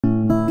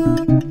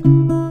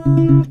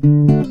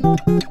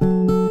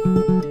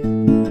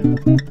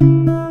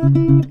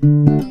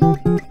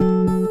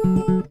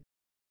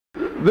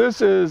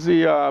This is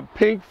the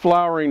pink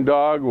flowering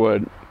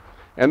dogwood,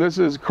 and this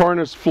is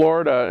Cornus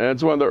Florida, and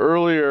it's one of the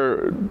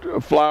earlier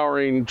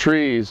flowering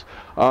trees.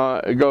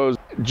 It goes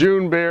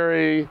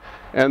Juneberry,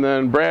 and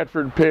then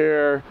Bradford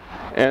pear,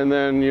 and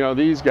then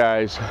these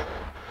guys.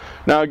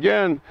 Now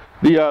again,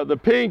 the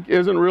pink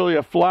isn't really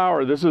a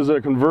flower. This is a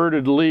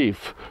converted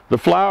leaf. The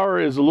flower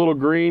is a little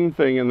green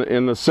thing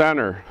in the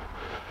center.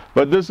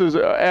 But this is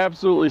an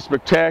absolutely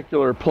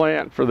spectacular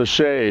plant for the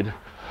shade.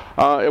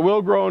 It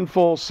will grow in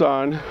full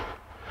sun.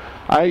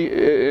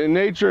 In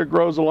nature, it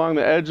grows along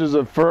the edges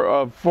of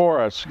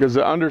forests because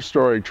it's an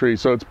understory tree,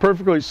 so it's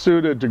perfectly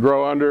suited to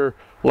grow under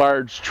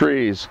large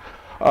trees.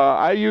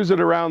 I use it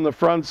around the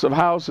fronts of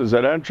houses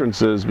at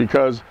entrances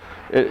because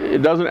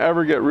it doesn't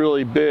ever get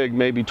really big,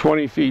 maybe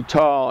 20 feet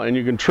tall, and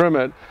you can trim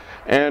it,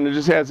 and it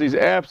just has these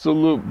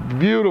absolute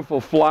beautiful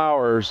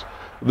flowers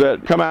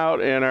that come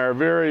out and are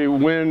very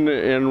wind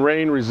and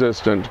rain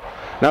resistant.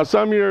 Now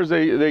some years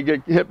they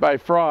get hit by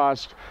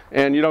frost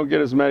and you don't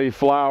get as many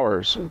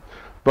flowers,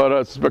 but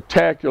a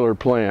spectacular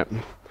plant.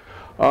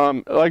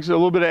 Likes a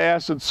little bit of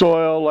acid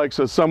soil, likes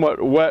a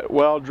somewhat wet,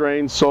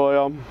 well-drained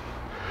soil.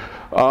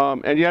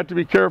 And you have to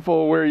be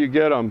careful where you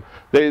get them.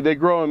 They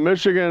grow in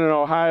Michigan and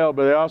Ohio,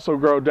 but they also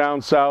grow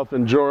down south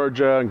in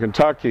Georgia and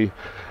Kentucky.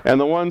 And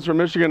the ones from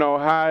Michigan and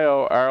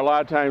Ohio are a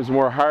lot of times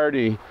more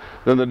hardy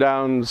than the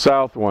down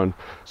south one.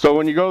 So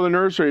when you go to the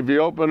nursery, if you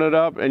open it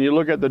up and you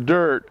look at the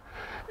dirt,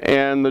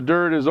 and the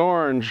dirt is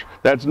orange,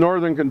 that's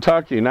northern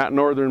Kentucky, not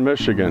northern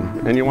Michigan.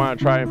 And you want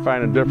to try and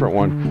find a different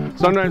one.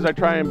 Sometimes I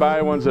try and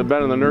buy ones that have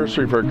been in the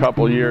nursery for a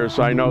couple years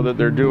so I know that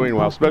they're doing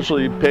well,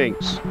 especially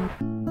pinks.